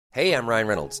Hey, I'm Ryan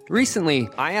Reynolds. Recently,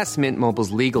 I asked Mint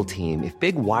Mobile's legal team if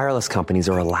big wireless companies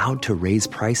are allowed to raise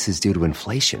prices due to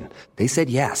inflation. They said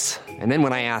yes. And then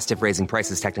when I asked if raising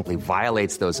prices technically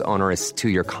violates those onerous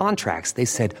two-year contracts, they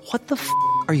said, "What the f***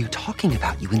 are you talking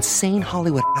about, you insane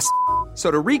Hollywood ass?" So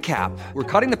to recap, we're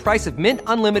cutting the price of Mint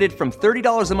Unlimited from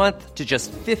 $30 a month to just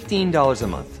 $15 a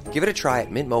month. Give it a try at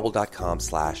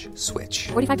mintmobile.com/switch.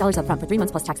 $45 up front for 3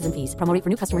 months plus taxes and fees. Promo rate for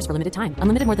new customers for limited time.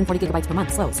 Unlimited more than 40 gigabytes per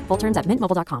month. Slows full terms at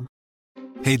mintmobile.com.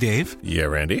 Hey, Dave. Yeah,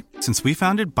 Randy. Since we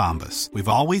founded Bombas, we've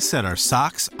always said our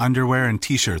socks, underwear, and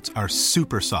T-shirts are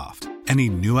super soft. Any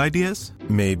new ideas?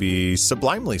 Maybe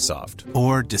sublimely soft.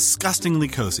 Or disgustingly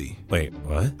cozy. Wait,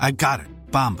 what? I got it.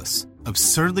 Bombas.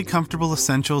 Absurdly comfortable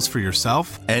essentials for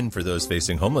yourself and for those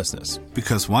facing homelessness.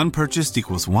 Because one purchased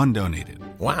equals one donated.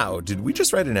 Wow, did we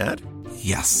just write an ad?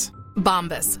 Yes.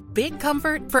 Bombas. Big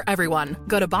comfort for everyone.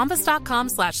 Go to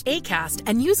bombas.com/ACAST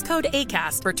and use code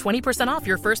ACAST for 20% off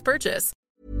your first purchase.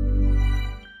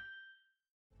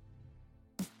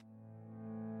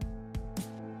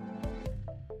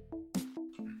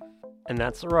 And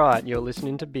that's right, you're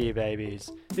listening to Beer Babies.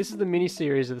 This is the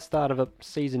mini-series at the start of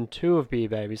season 2 of Beer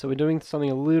Babies, so we're doing something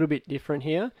a little bit different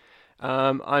here.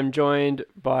 I'm joined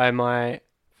by my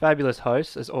fabulous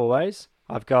hosts, as always.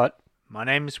 I've got... My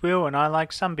name's Will, and I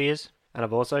like some beers. And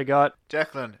I've also got...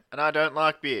 Declan, and I don't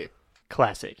like beer.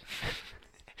 Classic.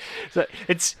 So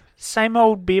it's same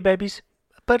old Beer Babies,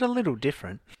 but a little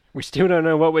different. We still don't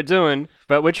know what we're doing,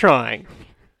 but we're trying.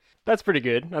 That's pretty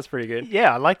good.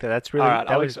 Yeah, I like that. That's really right,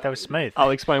 that was smooth.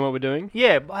 I'll explain what we're doing.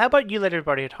 Yeah, how about you let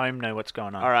everybody at home know what's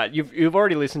going on? All right, you've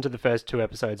already listened to the first 2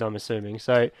 episodes, I'm assuming.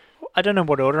 So I don't know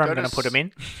what order I'm going to put them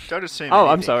in. Don't assume. Oh,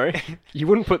 anything. I'm sorry. You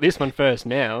wouldn't put this one first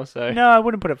now, so No, I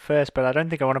wouldn't put it first, but I don't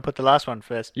think I want to put the last one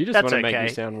first. you just That's want to make okay. me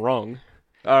sound wrong.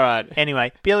 All right.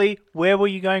 Anyway, Billy, where were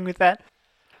you going with that?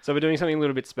 So we're doing something a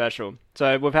little bit special.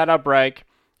 So we've had our break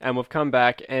and we've come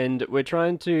back and we're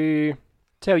trying to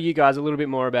tell you guys a little bit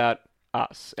more about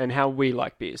us and how we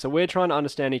like beer. So we're trying to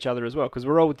understand each other as well because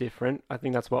we're all different. I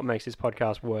think that's what makes this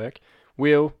podcast work.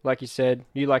 Will, like you said,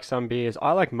 you like some beers.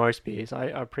 I like most beers. I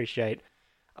appreciate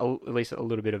at least a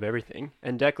little bit of everything.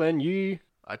 And Declan, you...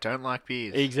 I don't like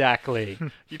beers. Exactly.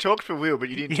 You talked for Will, but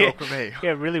you didn't talk for me.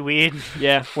 Yeah, really weird.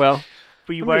 Yeah, well...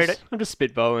 Were you worried? I'm just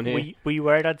spitballing here. Were you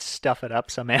worried I'd stuff it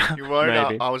up somehow? You worried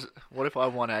Maybe. I was... What if I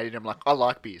 180 and I'm like, I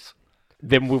like beers.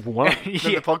 Then we've won. Then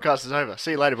the podcast is over. See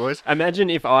you later, boys.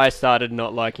 Imagine if I started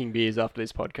not liking beers after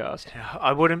this podcast.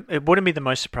 It wouldn't be the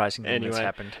most surprising thing that's Anyway,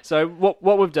 happened. so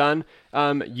what we've done,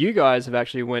 you guys have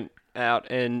actually went out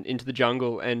and into the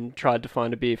jungle and tried to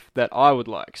find a beer that I would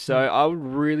like. So I would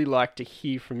really like to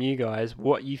hear from you guys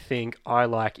what you think I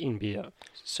like in beer.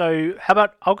 So how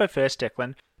about I'll go first,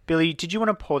 Declan. Billy, did you want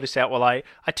to pour this out while I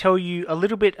tell you a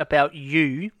little bit about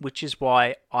you, which is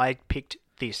why I picked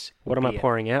this What am I beer.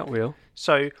 pouring out, Will?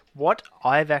 So what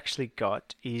I've actually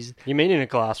got is... You mean in a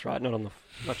glass, right? Not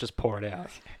just pour it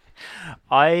out.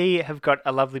 I have got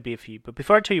a lovely beer for you, but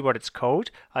before I tell you what it's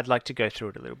called, I'd like to go through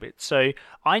it a little bit. So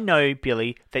I know,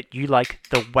 Billy, that you like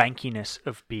the wankiness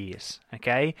of beers,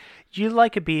 okay? You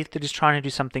like a beer that is trying to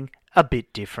do something a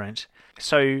bit different.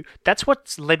 So that's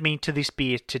what's led me to this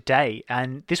beer today,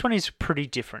 and this one is pretty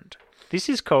different. This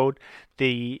is called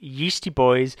the Yeasty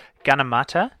Boys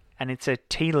Gunnamatta, and it's a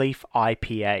tea leaf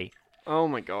IPA. Oh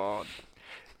my god.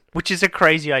 Which is a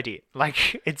crazy idea.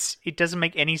 Like, it doesn't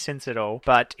make any sense at all,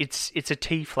 but it's a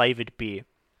tea-flavoured beer.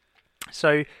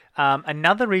 So,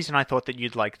 another reason I thought that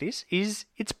you'd like this is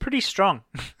it's pretty strong.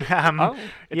 It's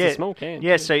a small can.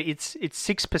 Yeah, too. so it's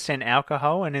 6%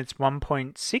 alcohol, and it's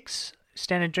 1.6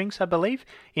 standard drinks, I believe,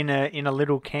 in a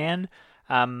little can.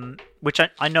 Which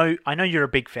I know you're a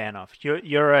big fan of.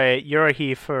 You're a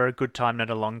here for a good time,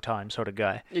 not a long time sort of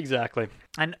guy. Exactly.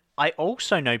 And I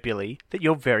also know, Billy, that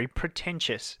you're very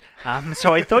pretentious.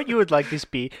 So I thought you would like this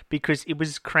beer because it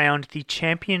was crowned the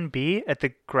champion beer at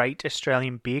the Great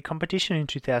Australian Beer Competition in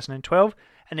 2012,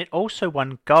 and it also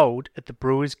won gold at the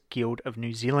Brewers Guild of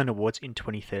New Zealand Awards in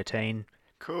 2013.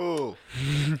 Cool.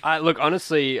 Look,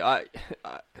 honestly,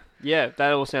 yeah,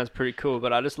 that all sounds pretty cool,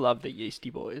 but I just love the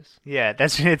Yeasty Boys. Yeah,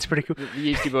 it's pretty cool. The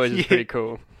Yeasty Boys is pretty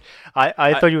cool.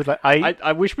 I thought you would like.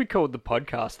 I wish we called the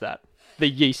podcast that. The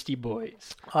Yeasty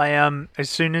Boys. As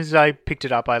soon as I picked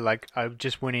it up, I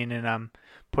just went in and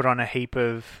put on a heap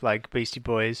of like Beastie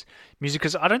Boys music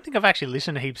because I don't think I've actually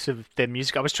listened to heaps of their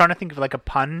music. I was trying to think of like a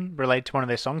pun related to one of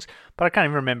their songs, but I can't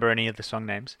even remember any of the song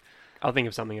names. I'll think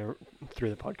of something through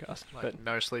the podcast. Like but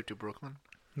No Sleep to Brooklyn.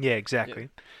 Yeah, exactly.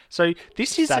 Yeah. So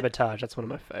this is Sabotage. That's one of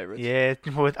my favorites. Yeah,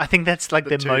 well, I think that's like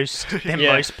the most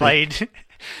most played.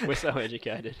 We're so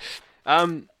educated.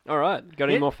 All right. Got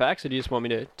any Yeah. more facts, or do you just want me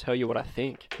to tell you what I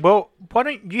think? Well, why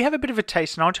don't you have a bit of a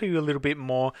taste, and I'll tell you a little bit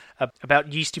more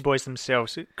about Yeasty Boys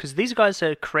themselves, because these guys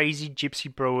are crazy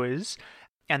gypsy brewers,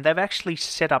 and they've actually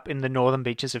set up in the northern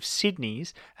beaches of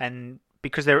Sydney's, and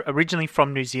because they're originally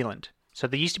from New Zealand. So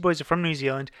the Yeasty Boys are from New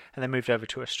Zealand, and they moved over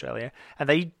to Australia, and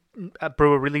they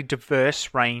brew a really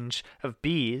diverse range of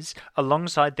beers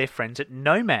alongside their friends at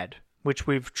Nomad, which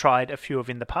we've tried a few of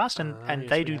in the past, and yes,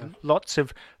 they we do have. lots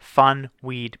of fun,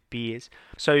 weird beers.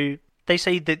 So they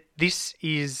say that this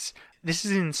is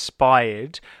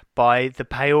inspired by the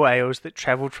pale ales that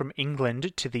travelled from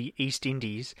England to the East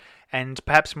Indies, and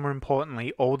perhaps more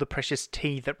importantly, all the precious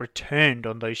tea that returned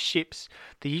on those ships.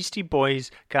 The Yeasty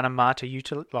Boys Gunnamatta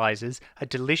utilises a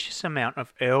delicious amount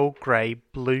of Earl Grey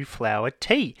blue flower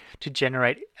tea to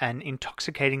generate an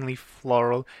intoxicatingly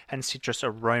floral and citrus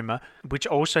aroma, which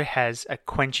also has a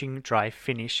quenching dry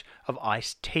finish of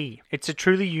iced tea. It's a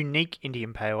truly unique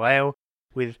Indian pale ale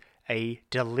with a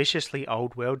deliciously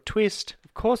old world twist.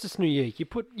 Of course, it's New Year. You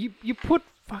put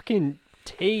fucking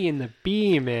tea in the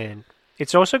beer, man.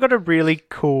 It's also got a really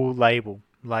cool label.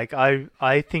 Like,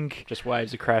 I think... Just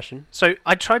waves are crashing. So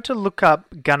I tried to look up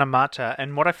Gunnamatta,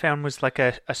 and what I found was like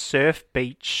a surf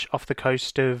beach off the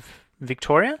coast of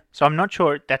Victoria. So I'm not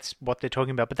sure that's what they're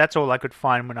talking about, but that's all I could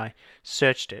find when I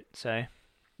searched it. So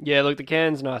Yeah, look, the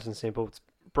can's nice and simple. It's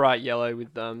bright yellow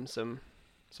with some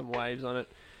waves on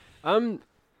it.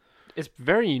 It's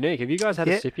very unique. Have you guys had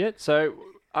Yeah. a sip yet? So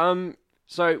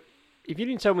if you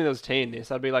didn't tell me there was tea in this,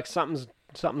 I'd be like, something's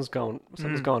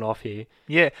gone off here.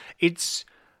 yeah,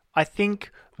 I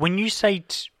think when you say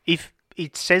if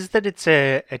it says that it's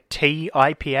a tea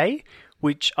IPA,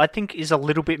 which I think is a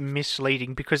little bit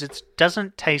misleading because it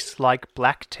doesn't taste like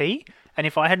black tea. And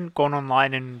if I hadn't gone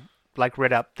online and like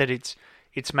read up that it's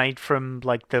made from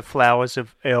like the flowers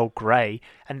of Earl Grey,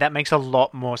 and that makes a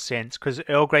lot more sense because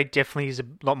Earl Grey definitely is a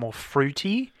lot more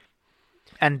fruity,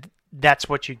 and that's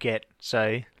what you get.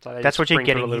 So they that's what you're sprinkle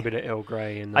getting. A little here. bit of Earl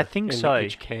Grey in I think in so.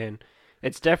 each can.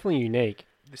 It's definitely unique.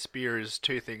 This beer is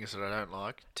two things that I don't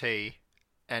like: tea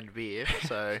and beer.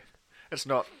 So it's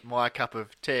not my cup of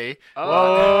tea.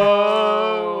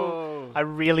 Oh, I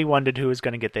really wondered who was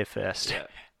going to get there first. Yeah.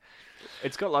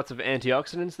 It's got lots of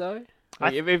antioxidants though.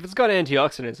 Like, if it's got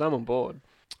antioxidants, I'm on board.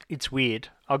 It's weird.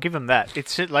 I'll give them that.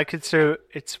 It's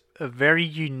a very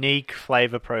unique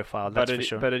flavor profile. That's for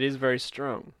sure. But it is very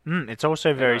strong. It's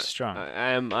also very And strong.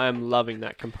 I am loving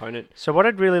that component. So what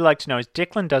I'd really like to know is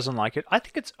Declan doesn't like it. I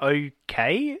think it's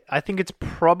okay. I think it's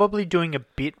probably doing a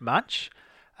bit much.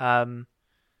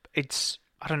 It's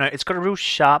I don't know. It's got a real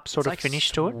sharp sort of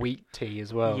finish to it. Sweet tea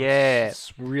as well. Yeah.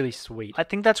 It's really sweet. I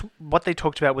think that's what they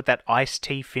talked about with that iced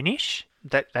tea finish.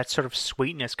 That sort of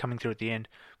sweetness coming through at the end.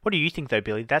 What do you think though,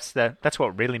 Billy? That's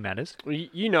what really matters.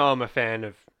 You know I'm a fan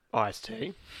of iced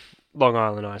tea, Long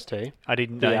Island iced tea. I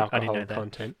didn't The know. I alcohol didn't know that.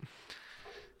 content.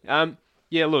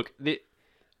 Yeah. Look, this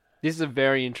is a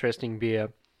very interesting beer.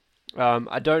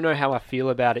 I don't know how I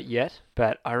feel about it yet,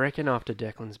 but I reckon after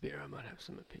Declan's beer, I might have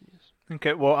some opinions.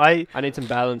 Okay. Well, I need some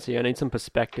balance here. I need some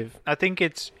perspective. I think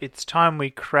it's time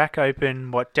we crack open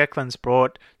what Declan's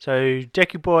brought. So,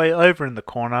 Decky boy, over in the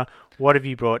corner, what have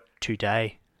you brought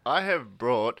today? I have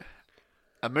brought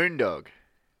a Moondog,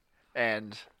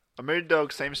 and a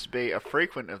Moondog seems to be a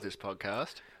frequent of this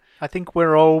podcast. I think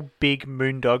we're all big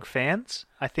Moondog fans.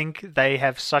 I think they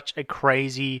have such a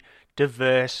crazy,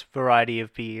 diverse variety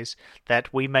of beers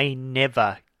that we may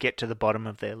never get to the bottom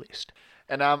of their list.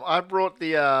 And I brought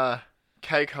the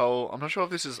Cake Hole. I'm not sure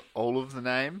if this is all of the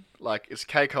name. Like, it's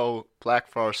Cake Hole Black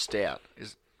Forest Stout.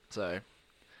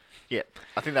 Yeah,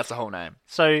 I think that's the whole name.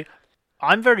 So,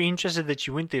 I'm very interested that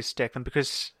you went this, Declan,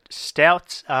 because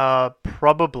stouts are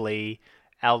probably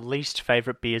our least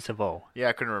favourite beers of all. Yeah,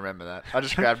 I couldn't remember that. I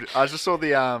just grabbed it. I just saw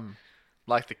the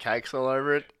like the cakes all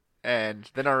over it, and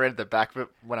then I read the back of it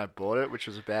when I bought it, which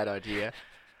was a bad idea.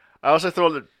 I also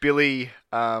thought that Billy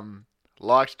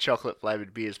liked chocolate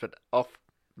flavoured beers, but off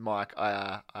mic,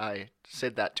 I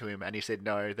said that to him, and he said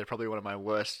no, they're probably one of my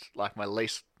worst, like my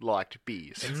least liked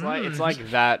beers. It's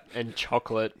like that and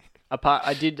chocolate.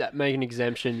 I did make an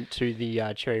exemption to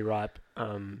the cherry ripe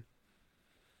beer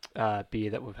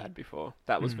that we've had before.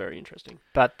 That was very interesting.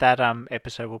 But that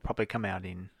episode will probably come out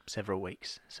in several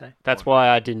weeks. So That's why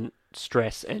I didn't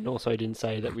stress and also didn't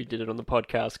say that we did it on the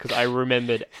podcast, because I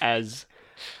remembered as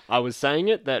I was saying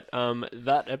it that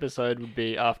that episode would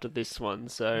be after this one.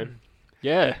 So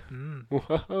yeah,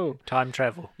 whoa, time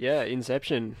travel. Yeah,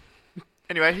 Inception.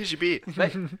 Anyway, here's your beer.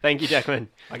 Thank you, Declan.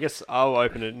 I guess I'll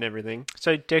open it and everything.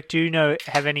 So, Deck, do you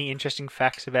have any interesting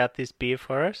facts about this beer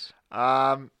for us?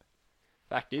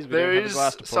 Fact is, we There don't have a is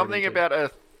glass to pour it something into.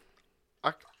 about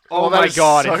Oh that my is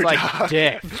god, so it's like dark.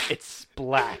 death. It's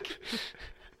black.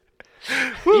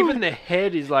 Even the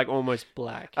head is like almost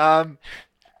black.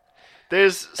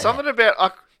 There's something about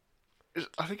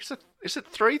I think is it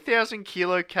 3,000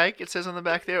 kilo cake? It says on the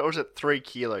back there, or is it 3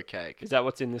 kilo cake? Is that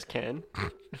what's in this can?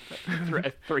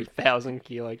 A 3,000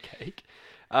 kilo cake.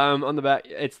 On the back,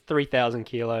 it's 3,000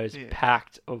 kilos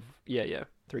packed of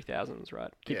 3,000 is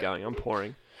right. Keep going. I'm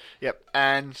pouring. Yep,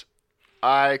 and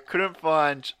I couldn't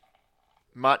find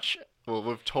much. Well,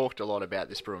 we've talked a lot about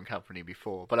this brewing company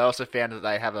before, but I also found that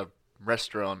they have a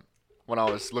restaurant when I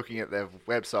was looking at their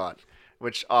website,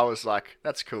 which I was like,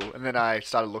 that's cool. And then I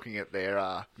started looking at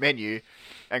their menu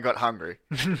and got hungry.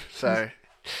 So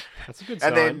that's a good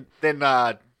sign. And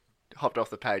then hopped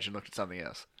off the page and looked at something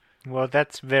else. Well,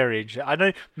 that's very interesting. I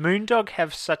know Moondog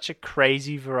have such a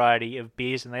crazy variety of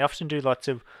beers, and they often do lots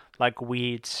of like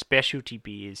weird specialty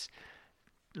beers,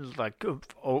 like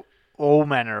all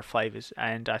manner of flavors.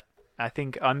 And I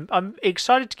think I'm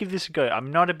excited to give this a go. I'm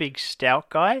not a big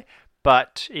stout guy,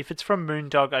 but if it's from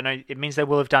Moondog, I know it means they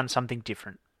will have done something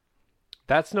different.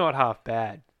 That's not half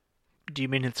bad. Do you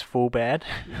mean it's full bad?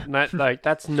 No, like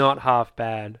that's not half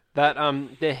bad. That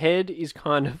the head is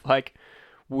kind of like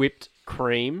whipped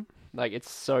cream, like it's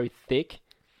so thick.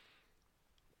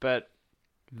 But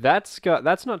that's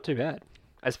not too bad.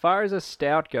 As far as a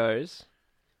stout goes,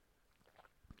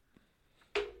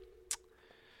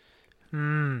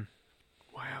 wow,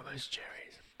 those cherries.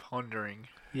 Pondering.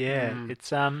 Yeah, it's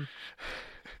Got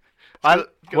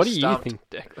what do stumped. you think,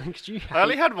 Declan? Could you I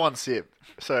only had one sip,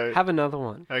 so have another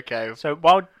one? okay. So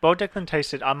while Declan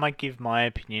tastes it, I might give my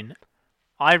opinion.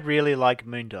 I really like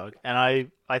Moondog, and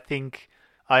I think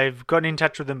I've gotten in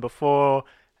touch with them before,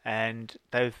 and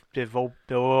they've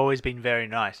always been very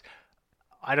nice.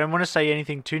 I don't want to say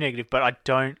anything too negative, but I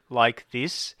don't like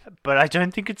this. But I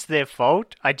don't think it's their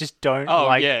fault. I just don't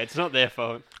like. Oh yeah, it's not their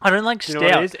fault. I don't like You stout. know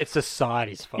what it is? It's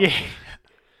society's fault. Yeah.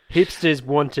 Hipsters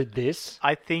wanted this.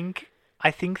 I think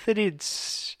that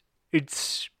it's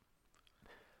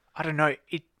I don't know,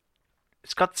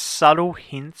 it's got subtle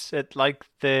hints at like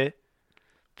the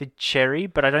cherry,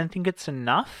 but I don't think it's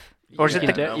enough. Or is you it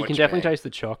can, the you can definitely taste the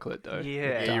chocolate though.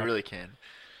 Yeah. You really can.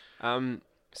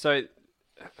 So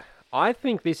I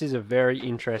think this is a very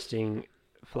interesting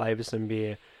flavoursome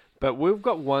beer, but we've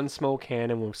got one small can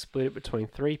and we'll split it between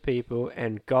 3 people,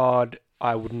 and God,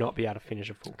 I would not be able to finish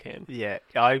a full can. Yeah,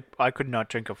 I could not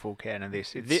drink a full can of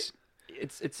this.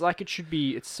 It's like it should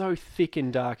be. It's so thick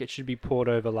and dark. It should be poured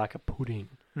over like a pudding.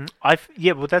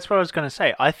 Well, that's what I was going to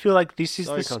say. I feel like this is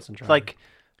So concentrated. like,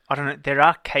 I don't know. There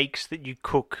are cakes that you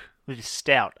cook with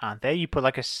stout, aren't there? You put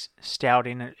like a stout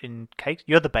in cakes.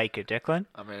 You're the baker, Declan.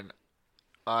 I mean,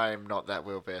 I'm not that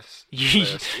well versed You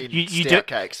in stout don't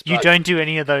cakes. you but don't do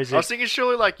any of those I was at thinking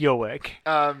surely like your work.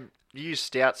 you use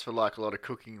stouts for like a lot of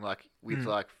cooking, like with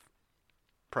like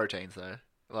proteins though.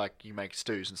 Like you make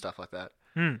stews and stuff like that.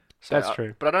 So That's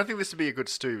true. But I don't think this would be a good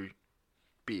stew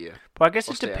beer. Well, I guess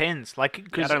Or it stout. depends. Like, Yeah, I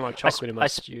cause don't like chocolate in my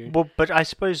s- stew. Well, but I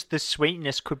suppose the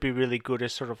sweetness could be really good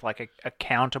as sort of like a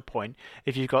counterpoint.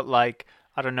 If you've got like,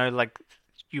 I don't know, like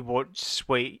you want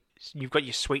sweet, you've got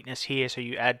your sweetness here, so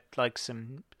you add like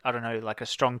some, I don't know, like a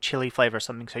strong chili flavor or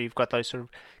something. So you've got those sort of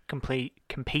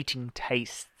competing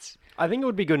tastes. I think it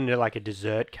would be good into like a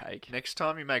dessert cake. Next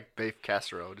time you make beef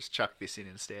casserole, just chuck this in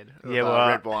instead. Of, Yeah, well,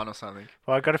 red wine or something.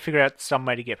 Well, I've got to figure out some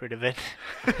way to get rid of it.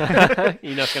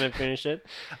 You're not going to finish it.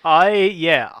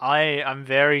 I'm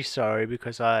very sorry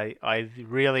because I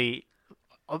really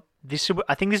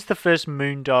I think this is the first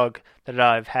Moondog that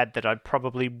I've had that I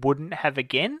probably wouldn't have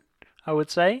again. I would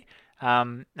say,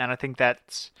 and I think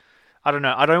that's I don't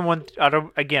know. I don't want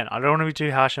to be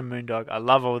too harsh on Moondog. I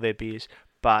love all their beers,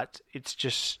 but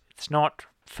it's not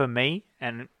for me,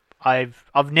 and I've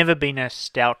never been a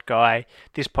stout guy.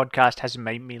 This podcast hasn't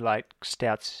made me like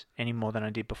stouts any more than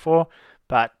I did before,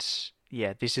 but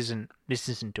yeah, this isn't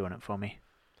doing it for me.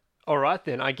 All right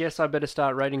then. I guess I better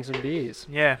start rating some beers.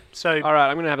 Yeah. So All right,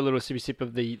 I'm going to have a little sippy sip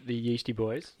of the Yeasty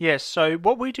Boys. yeah, so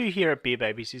what we do here at Beer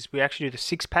Babies is we actually do the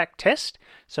 6-pack test.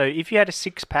 So if you had a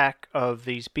 6-pack of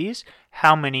these beers,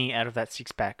 how many out of that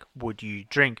 6-pack would you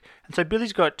drink? And so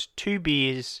Billy's got 2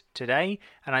 beers today,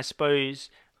 and I suppose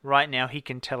right now he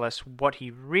can tell us what he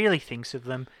really thinks of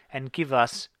them and give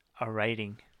us a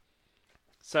rating.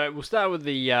 So we'll start with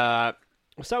the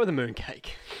mooncake.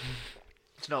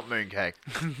 It's not mooncake,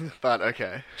 but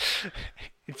okay.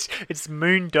 It's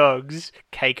Moondog's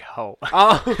cake hole.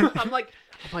 Oh, I'm like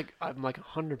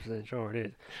 100% sure it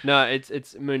is. No, it's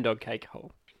Moondog Cake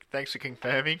Hole. Thanks for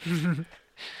confirming. I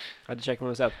had to check for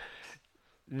myself.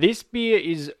 This beer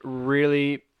is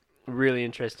really really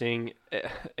interesting.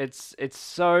 It's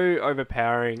so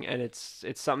overpowering, and it's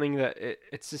something that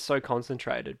it's just so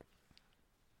concentrated.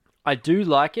 I do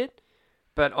like it,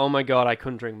 but oh my god, I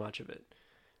couldn't drink much of it,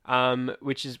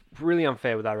 which is really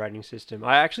unfair with our rating system.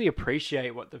 I actually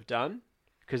appreciate what they've done,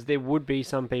 because there would be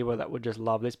some people that would just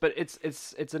love this, but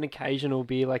it's an occasional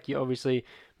beer. Like, you obviously,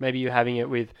 maybe you're having it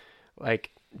with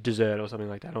like dessert or something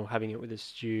like that, or having it with a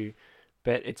stew,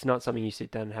 but it's not something you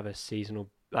sit down and have a seasonal,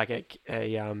 like a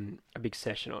big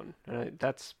session on.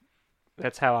 That's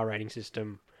how our rating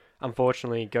system,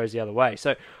 unfortunately, goes the other way.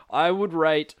 So I would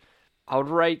rate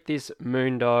this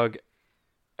Moondog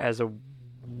as a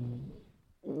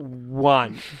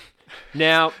 1.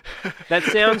 Now, that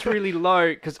sounds really low,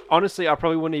 because honestly, I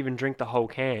probably wouldn't even drink the whole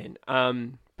can.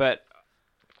 But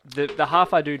the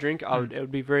half I do drink, it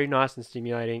would be very nice and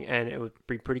stimulating, and it would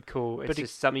be pretty cool. It's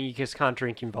just something you just can't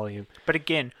drink in volume. But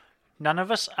again, none of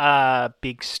us are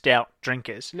big stout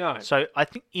drinkers. No. So I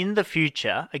think in the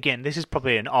future, again, this is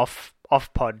probably an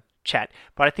off-pod chat,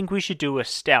 but I think we should do a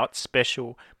stout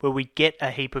special where we get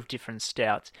a heap of different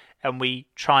stouts and we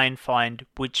try and find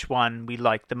which one we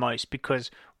like the most,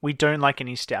 because we don't like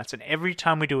any stouts, and every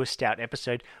time we do a stout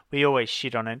episode we always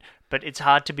shit on it, but it's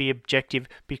hard to be objective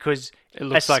because it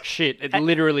looks like shit. It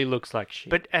literally looks like shit.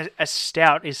 But a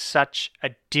stout is such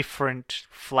a different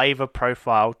flavour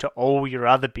profile to all your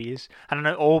other beers. I don't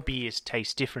know, all beers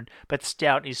taste different, but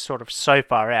stout is sort of so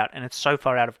far out, and it's so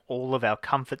far out of all of our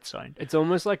comfort zone. It's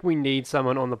almost like we need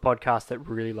someone on the podcast that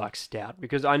really likes stout,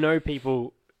 because I know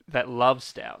people that love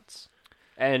stouts,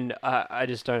 and I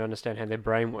just don't understand how their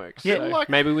brain works. Yeah, so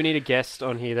maybe we need a guest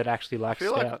on here that actually likes I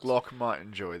feel stouts. like Locke might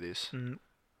enjoy this.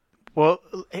 Well,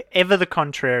 ever the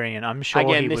contrarian, I'm sure.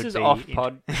 Again, he this would is be off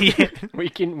pod. Yeah. we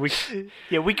can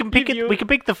pick it. We can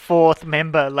pick the fourth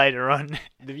member later on.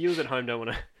 The viewers at home don't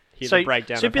want to hear the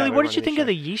breakdown. So of Billy, how what we did you run think this of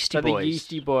the show. Yeasty Boys? The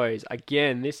Yeasty Boys.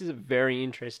 Again, this is a very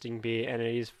interesting beer, and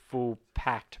it is full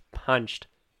packed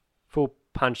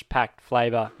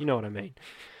flavour. You know what I mean?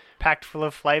 Packed full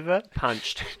of flavour.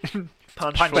 Punched. Full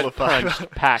of flavour.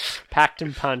 Packed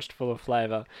and punched full of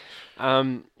flavour.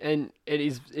 And it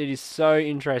is so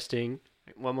interesting.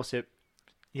 One more sip.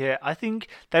 Yeah, I think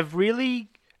they've really...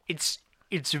 It's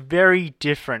very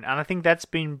different, and I think that's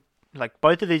been... Like,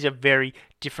 both of these are very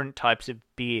different types of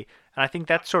beer, and I think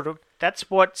that's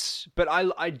what's... But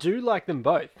I do like them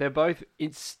both. They're both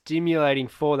stimulating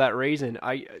for that reason.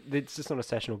 It's just not a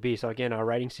sessional beer, so again, our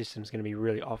rating system is going to be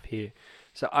really off here.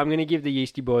 So I'm going to give the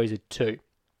Yeasty Boys a 2.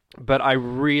 But I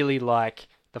really like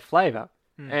the flavour.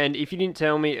 And if you didn't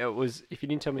tell me it was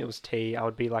tea, I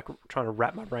would be like trying to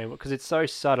wrap my brain, because it's so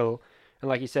subtle. And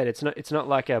like you said, it's not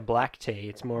like a black tea.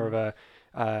 It's more of a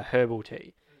herbal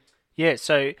tea. Yeah.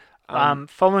 So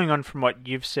following on from what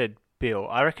you've said, Bill,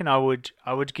 I reckon I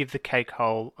would give the Cake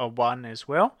Hole a 1 as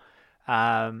well.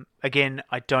 Again,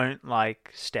 I don't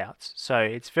like stouts, so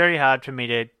it's very hard for me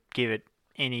to give it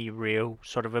any real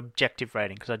sort of objective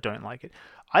rating because I don't like it.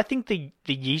 I think the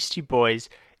Yeasty Boys,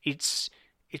 it's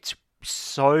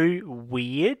so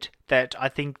weird that I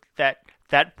think that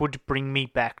would bring me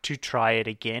back to try it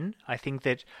again. I think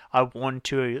that I want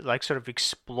to like sort of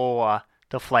explore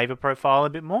the flavor profile a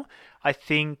bit more. I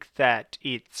think that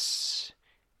it's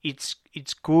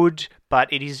good, but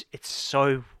it's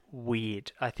so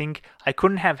weird. I think I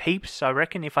couldn't have heaps. I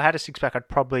reckon if I had a 6-pack, I'd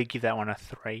probably give that one a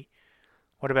 3.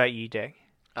 What about you, Dec?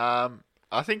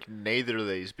 I think neither of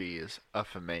these beers are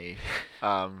for me.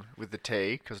 With the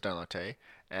tea, because I don't like tea,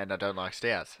 and I don't like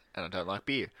stouts, and I don't like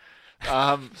beer.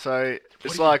 So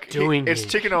it's like it's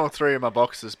ticking all 3 of my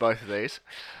boxes, both of these.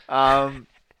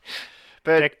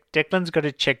 But Declan's got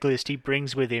a checklist he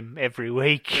brings with him every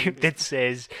week that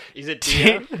says, "Is it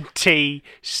beer? tea,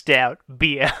 stout,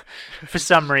 beer?" For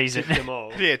some reason, Ticked them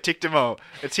all. Yeah, ticked them all.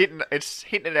 It's hitting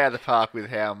it out of the park with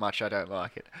how much I don't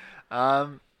like it.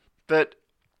 But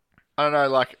I don't know.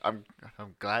 Like I'm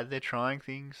glad they're trying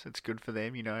things. It's good for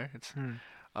them, you know. It's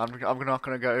I'm not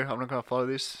gonna follow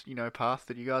this, you know, path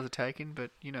that you guys are taking. But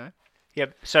you know.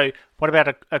 Yep. So what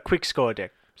about a quick score,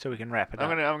 Dec, so we can wrap it up?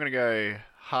 I'm gonna go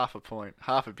half a point,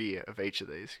 half a beer of each of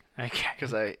these. Okay.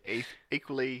 Because they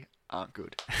equally aren't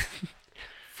good.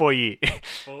 For you.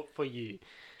 For you.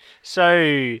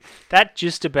 So that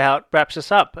just about wraps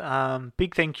us up.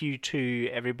 Big thank you to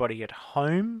everybody at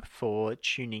home for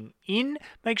tuning in.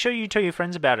 Make sure you tell your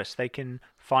friends about us. They can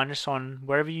find us on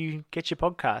wherever you get your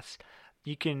podcasts.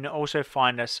 You can also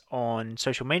find us on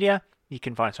social media. You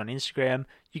can find us on Instagram.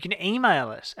 You can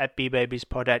email us at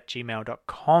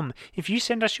beerbabiespod@gmail.com. If you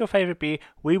send us your favourite beer,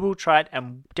 we will try it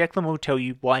and Declan will tell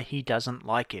you why he doesn't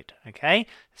like it. Okay?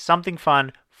 Something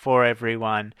fun for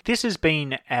everyone. This has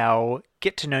been our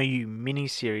Get to Know You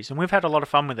mini-series, and we've had a lot of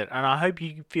fun with it, and I hope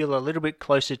you feel a little bit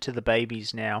closer to the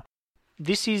babies now.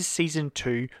 This is Season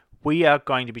 2. We are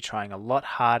going to be trying a lot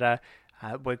harder.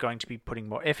 We're going to be putting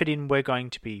more effort in. We're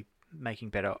going to be making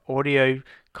better audio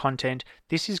content.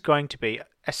 This is going to be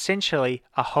essentially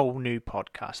a whole new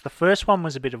podcast. The first one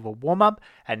was a bit of a warm-up,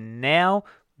 and now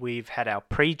we've had our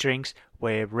pre-drinks.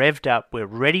 We're revved up. We're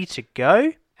ready to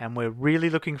go. And we're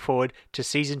really looking forward to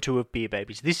Season 2 of Beer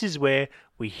Babies. This is where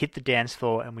we hit the dance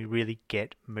floor and we really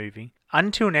get moving.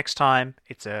 Until next time,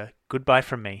 it's a goodbye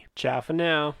from me. Ciao for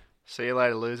now. See you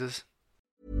later, losers.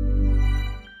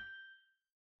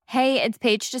 Hey, it's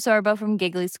Paige DeSorbo from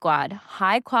Giggly Squad.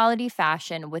 High quality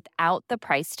fashion without the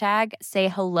price tag. Say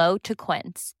hello to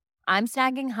Quince. I'm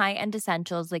snagging high-end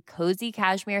essentials like cozy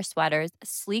cashmere sweaters,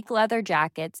 sleek leather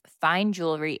jackets, fine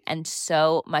jewelry, and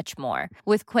so much more.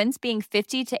 With Quince being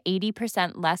 50 to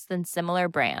 80% less than similar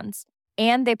brands.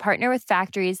 And they partner with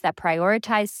factories that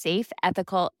prioritize safe,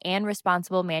 ethical, and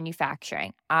responsible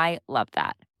manufacturing. I love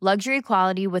that. Luxury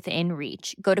quality within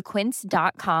reach. Go to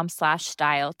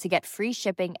quince.com/style to get free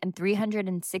shipping and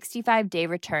 365-day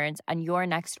returns on your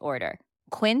next order.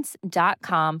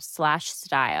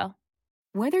 Quince.com/style.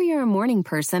 Whether you're a morning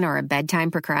person or a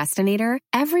bedtime procrastinator,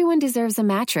 everyone deserves a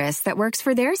mattress that works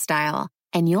for their style.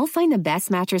 And you'll find the best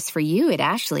mattress for you at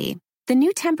Ashley. The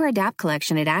new Temper-Adapt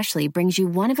collection at Ashley brings you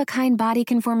one-of-a-kind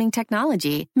body-conforming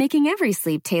technology, making every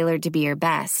sleep tailored to be your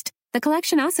best. The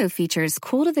collection also features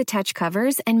cool-to-the-touch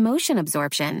covers and motion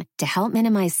absorption to help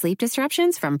minimize sleep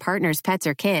disruptions from partners, pets,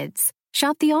 or kids.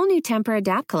 Shop the all-new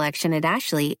Temper-Adapt collection at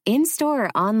Ashley, in-store or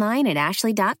online at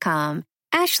ashley.com.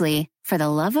 Ashley, for the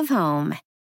love of home.